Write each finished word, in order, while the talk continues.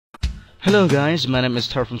Hello guys, my name is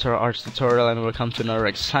Tar from Tara Arts Tutorial and welcome to another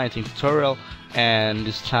exciting tutorial. And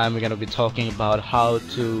this time we're gonna be talking about how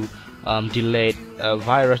to delete a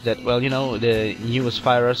virus that, well, the newest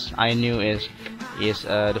virus I knew is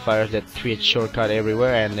the virus that creates shortcut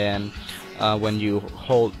everywhere, and then when you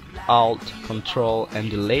hold Alt, Control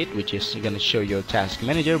and Delete, which is gonna show your task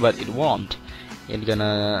manager, but it won't. It's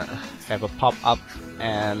gonna have a pop-up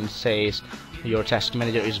and says your task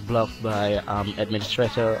manager is blocked by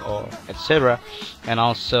administrator or etc. And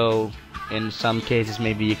also in some cases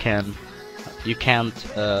maybe you can't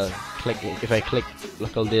click. If I click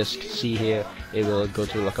local disk C here, it will go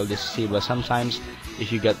to local disk C, but sometimes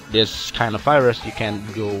if you get this kind of virus you can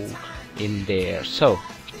go in there. So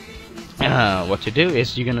what to do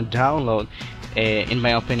is you're gonna download in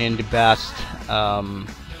my opinion the best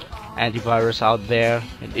antivirus out there.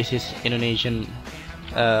 This is Indonesian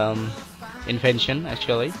invention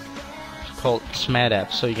actually. It's called SMADApp.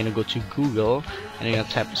 So you're gonna go to Google and you're gonna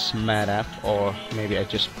type SMADApp, or maybe I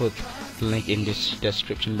just put the link in this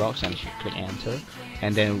description box and you click enter,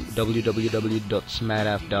 and then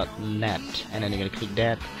www.smadapp.net, and then you're gonna click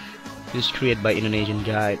that. This is created by Indonesian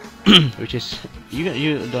guy which is you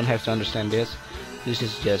don't have to understand this. This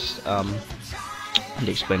is just the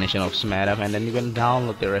explanation of SMADApp, and then you're gonna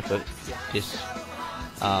download the record this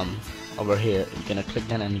over here. You're gonna click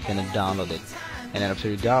that and you're gonna download it, and then after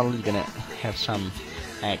you download you're gonna have some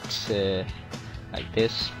X like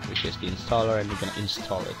this, which is the installer, and you're gonna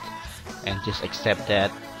install it and just accept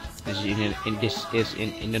that. This is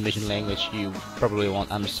in Indonesian language, you probably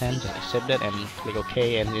won't understand. Just accept that and click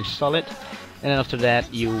OK and install it, and then after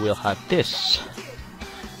that you will have this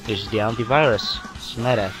is the antivirus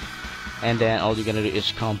SMADApp. And then all you're gonna do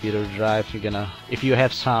is computer drive. If you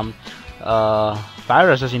have some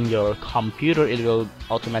viruses in your computer, it will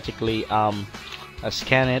automatically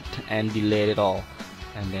scan it and delete it all,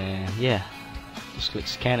 and then just click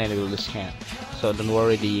scan and it will scan. So don't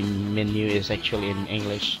worry, the menu is actually in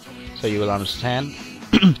English, so you will understand.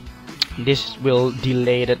 This will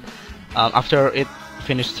delete it. After it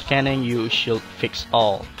finished scanning, you should fix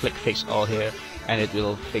all. Click fix all here and it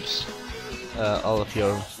will fix all of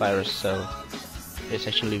your virus. So it's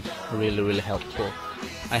actually really helpful.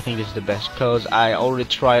 I think this is the best because I already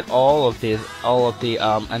tried all of the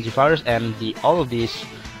antivirus, and all of these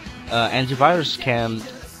antivirus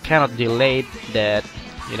cannot delete that,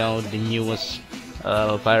 the newest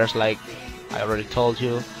virus. Like I already told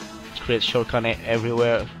you, create shortcut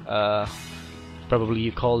everywhere. Probably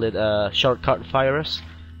you called it a shortcut virus,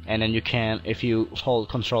 and then you can, if you hold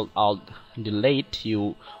Control Alt Delete,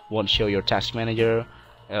 you won't show your task manager.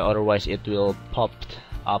 Otherwise it will pop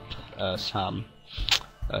up some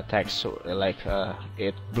text like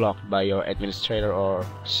it blocked by your administrator or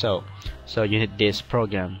so. So you need this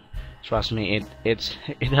program. Trust me, it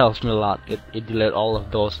helps me a lot. It deletes all of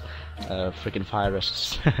those freaking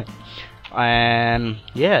viruses. And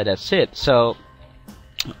yeah, that's it. So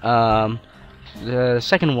the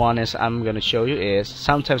second one is I'm gonna show you is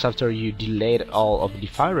sometimes after you delete all of the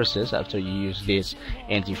viruses, after you use these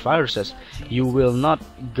antiviruses, you will not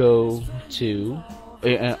go to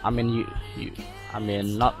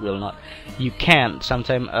you can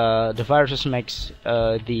sometimes the viruses makes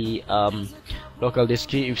the local disk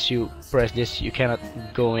key. If you press this, you cannot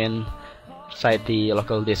go inside the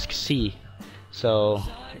local disk C. So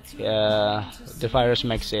the virus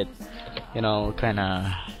makes it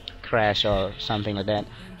kinda crash or something like that.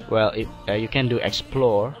 Well, you can do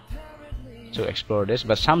explore to explore this,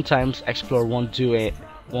 but sometimes explore won't do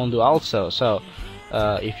also. So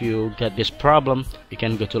if you get this problem, you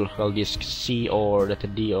can go to local disk C or data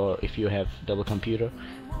D, or if you have double computer,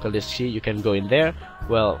 local disk C, you can go in there.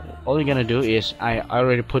 Well, all you're gonna do is I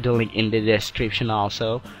already put the link in the description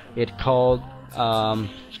also. It called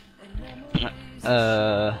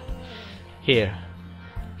here,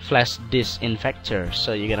 flash Disinvector.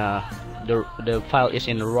 So you're gonna the file is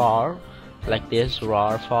in RAR, like this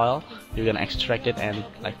RAR file. You're gonna extract it and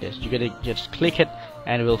like this. You're gonna just click it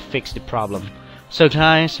and it will fix the problem. So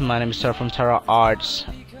guys, my name is Tar from Tara Arts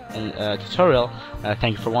Tutorial.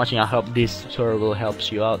 Thank you for watching. I hope this tutorial will help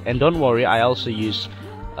you out. And don't worry, I also use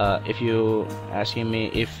if you asking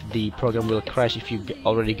me if the program will crash if you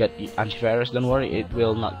already got the antivirus, don't worry, it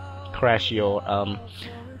will not crash your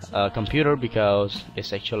computer, because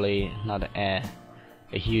it's actually not a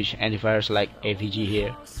huge antivirus like AVG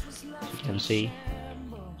here. You can see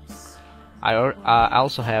I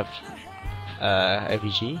also have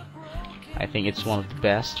AVG. I think it's one of the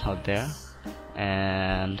best out there,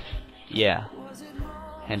 and yeah,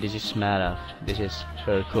 and this is SMADApp. This is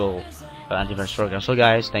very cool antivirus program. So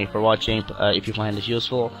guys, thank you for watching. If you find this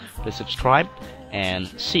useful, please subscribe and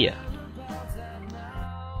see ya.